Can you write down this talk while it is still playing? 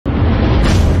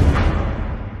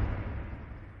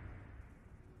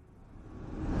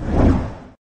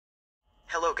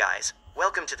Hello guys,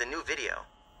 welcome to the new video.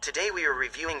 Today we are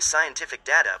reviewing scientific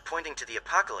data pointing to the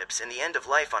apocalypse and the end of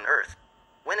life on Earth.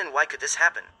 When and why could this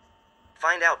happen?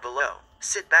 Find out below.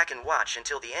 Sit back and watch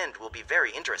until the end, will be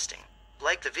very interesting.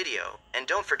 Like the video, and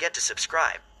don't forget to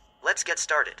subscribe. Let's get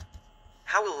started.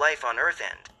 How will life on Earth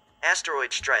end?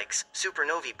 Asteroid strikes,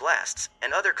 supernovae blasts,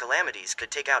 and other calamities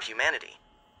could take out humanity.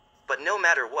 But no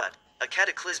matter what, a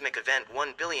cataclysmic event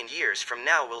 1 billion years from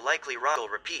now will likely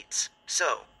repeats.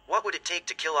 So, what would it take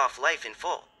to kill off life in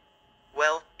full?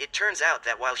 Well, it turns out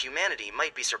that while humanity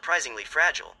might be surprisingly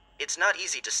fragile, it's not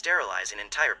easy to sterilize an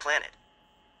entire planet.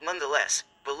 Nonetheless,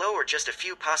 below are just a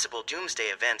few possible doomsday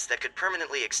events that could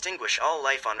permanently extinguish all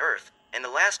life on Earth, and the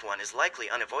last one is likely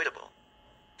unavoidable.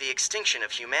 The extinction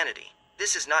of humanity.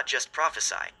 This is not just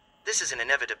prophesy. This is an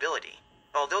inevitability.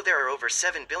 Although there are over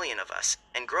 7 billion of us,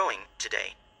 and growing,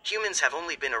 today, humans have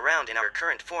only been around in our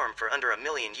current form for under 1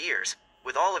 million years,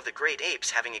 with all of the great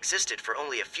apes having existed for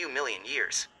only a few million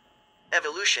years.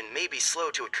 Evolution may be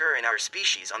slow to occur in our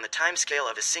species on the timescale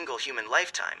of a single human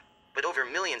lifetime, but over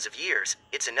millions of years,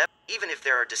 it's inevitable. Even if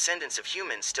there are descendants of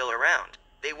humans still around,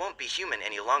 they won't be human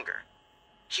any longer.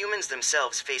 Humans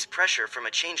themselves face pressure from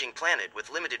a changing planet with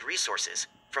limited resources,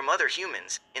 from other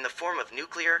humans, in the form of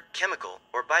nuclear, chemical,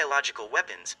 or biological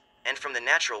weapons, and from the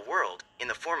natural world, in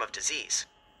the form of disease.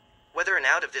 Whether an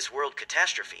out-of-this-world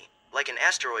catastrophe, like an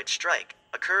asteroid strike,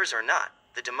 occurs or not,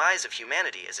 the demise of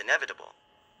humanity is inevitable.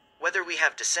 Whether we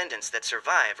have descendants that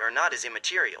survive or not is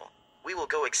immaterial. We will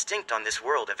go extinct on this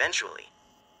world eventually.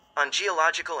 On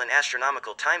geological and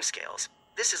astronomical timescales,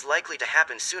 this is likely to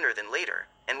happen sooner than later,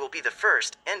 and will be the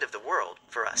first end of the world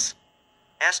for us.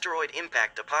 Asteroid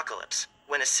impact apocalypse.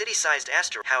 When a city-sized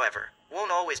asteroid, however,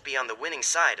 won't always be on the winning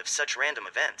side of such random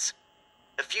events.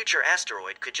 A future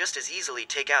asteroid could just as easily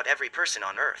take out every person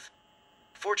on Earth.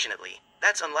 Fortunately,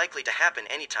 that's unlikely to happen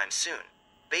anytime soon.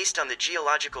 Based on the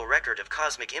geological record of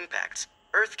cosmic impacts,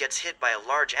 Earth gets hit by a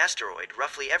large asteroid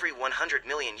roughly every 100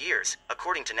 million years,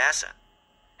 according to NASA.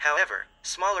 However,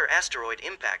 smaller asteroid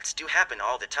impacts do happen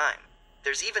all the time.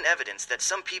 There's even evidence that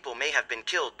some people may have been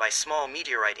killed by small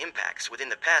meteorite impacts within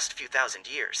the past few thousand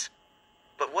years.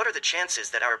 But what are the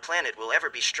chances that our planet will ever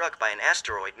be struck by an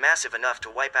asteroid massive enough to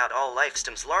wipe out all life?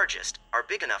 Systems largest are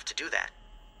big enough to do that.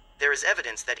 There is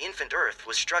evidence that infant Earth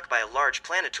was struck by a large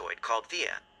planetoid called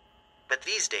Theia. But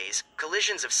these days,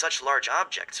 collisions of such large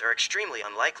objects are extremely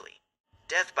unlikely.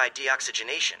 Death by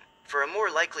deoxygenation. For a more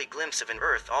likely glimpse of an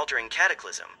Earth-altering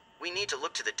cataclysm, we need to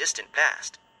look to the distant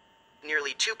past.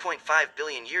 Nearly 2.5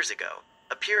 billion years ago,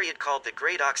 a period called the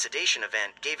Great Oxidation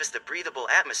Event gave us the breathable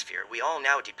atmosphere we all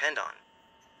now depend on.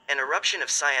 An eruption of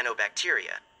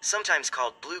cyanobacteria, sometimes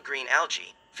called blue-green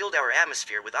algae, filled our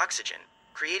atmosphere with oxygen,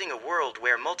 creating a world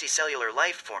where multicellular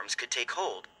life forms could take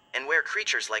hold, and where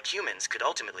creatures like humans could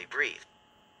ultimately breathe.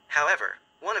 However,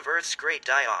 one of Earth's great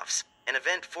die-offs, an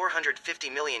event 450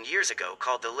 million years ago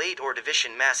called the Late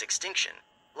Ordovician mass extinction,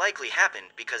 likely happened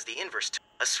because the inverse,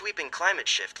 a sweeping climate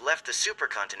shift left the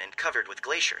supercontinent covered with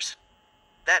glaciers.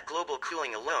 That global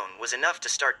cooling alone was enough to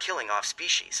start killing off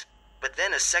species. But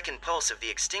then a second pulse of the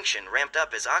extinction ramped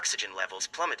up as oxygen levels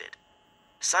plummeted.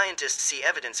 Scientists see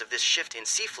evidence of this shift in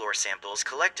seafloor samples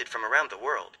collected from around the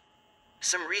world.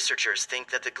 Some researchers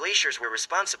think that the glaciers were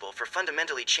responsible for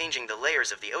fundamentally changing the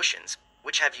layers of the oceans,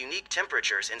 which have unique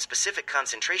temperatures and specific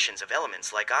concentrations of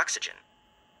elements like oxygen.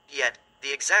 Yet,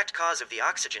 the exact cause of the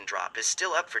oxygen drop is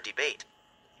still up for debate.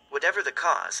 Whatever the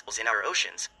cause, in our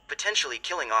oceans, potentially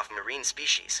killing off marine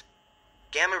species.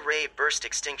 Gamma-ray burst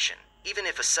extinction. Even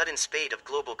if a sudden spate of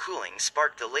global cooling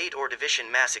sparked the Late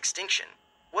Ordovician mass extinction,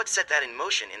 what set that in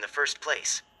motion in the first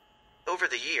place? Over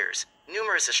the years,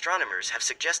 numerous astronomers have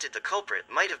suggested the culprit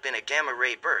might have been a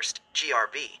gamma-ray burst,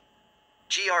 GRB.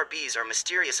 GRBs are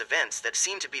mysterious events that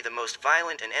seem to be the most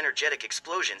violent and energetic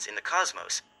explosions in the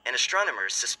cosmos, and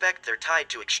astronomers suspect they're tied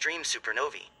to extreme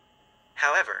supernovae.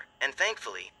 However, and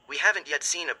thankfully, we haven't yet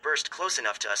seen a burst close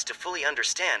enough to us to fully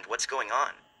understand what's going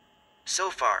on.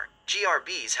 So far,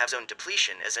 GRBs have ozone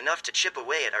depletion as enough to chip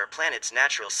away at our planet's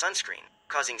natural sunscreen,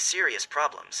 causing serious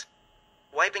problems.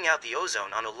 Wiping out the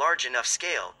ozone on a large enough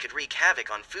scale could wreak havoc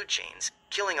on food chains,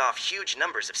 killing off huge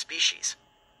numbers of species.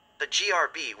 A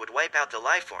GRB would wipe out the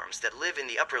lifeforms that live in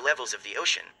the upper levels of the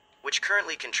ocean, which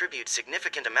currently contribute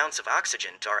significant amounts of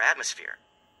oxygen to our atmosphere.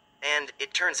 And,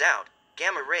 it turns out,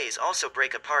 gamma rays also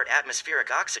break apart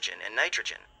atmospheric oxygen and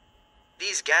nitrogen.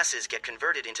 These gases get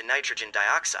converted into nitrogen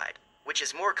dioxide, which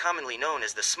is more commonly known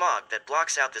as the smog that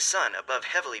blocks out the sun above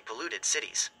heavily polluted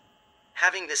cities.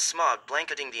 Having this smog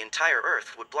blanketing the entire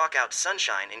Earth would block out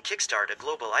sunshine and kickstart a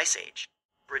global ice age.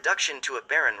 Reduction to a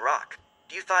barren rock.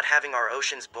 You thought having our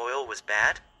oceans boil was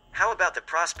bad? How about the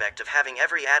prospect of having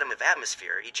every atom of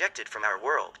atmosphere ejected from our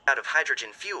world, out of hydrogen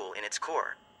fuel in its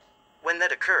core? When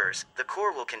that occurs, the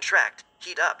core will contract,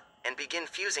 heat up, and begin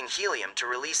fusing helium to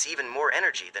release even more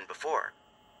energy than before.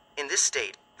 In this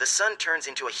state, the sun turns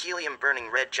into a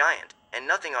helium-burning red giant, and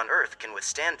nothing on Earth can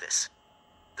withstand this.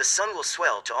 The sun will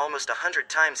swell to almost 100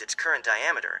 times its current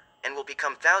diameter, and will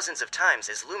become thousands of times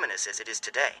as luminous as it is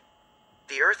today.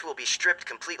 The Earth will be stripped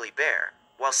completely bare,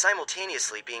 while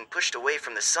simultaneously being pushed away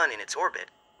from the sun in its orbit,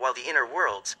 while the inner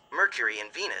worlds, Mercury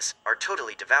and Venus, are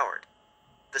totally devoured.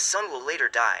 The sun will later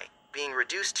die, being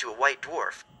reduced to a white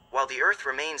dwarf, while the Earth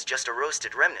remains just a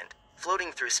roasted remnant,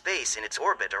 floating through space in its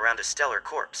orbit around a stellar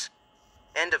corpse.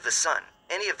 End of the sun.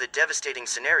 Any of the devastating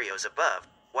scenarios above,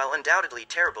 while undoubtedly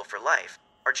terrible for life,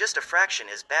 are just a fraction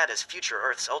as bad as future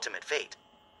Earth's ultimate fate.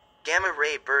 Gamma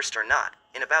ray burst or not,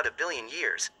 in about 1 billion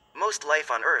years, most life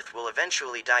on Earth will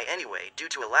eventually die anyway due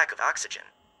to a lack of oxygen.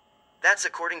 That's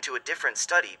according to a different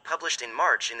study published in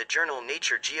March in the journal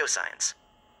Nature Geoscience.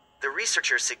 The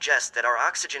researchers suggest that our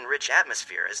oxygen-rich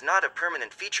atmosphere is not a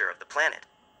permanent feature of the planet.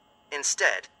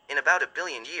 Instead, in about 1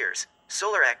 billion years,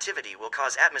 solar activity will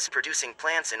cause atmosphere-producing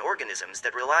plants and organisms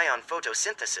that rely on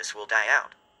photosynthesis will die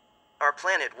out. Our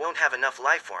planet won't have enough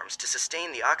lifeforms to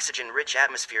sustain the oxygen-rich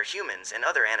atmosphere humans and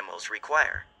other animals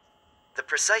require. The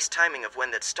precise timing of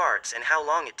when that starts and how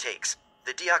long it takes,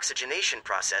 the deoxygenation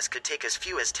process could take as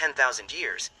few as 10,000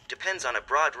 years, depends on a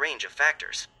broad range of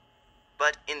factors.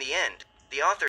 But, in the end, the author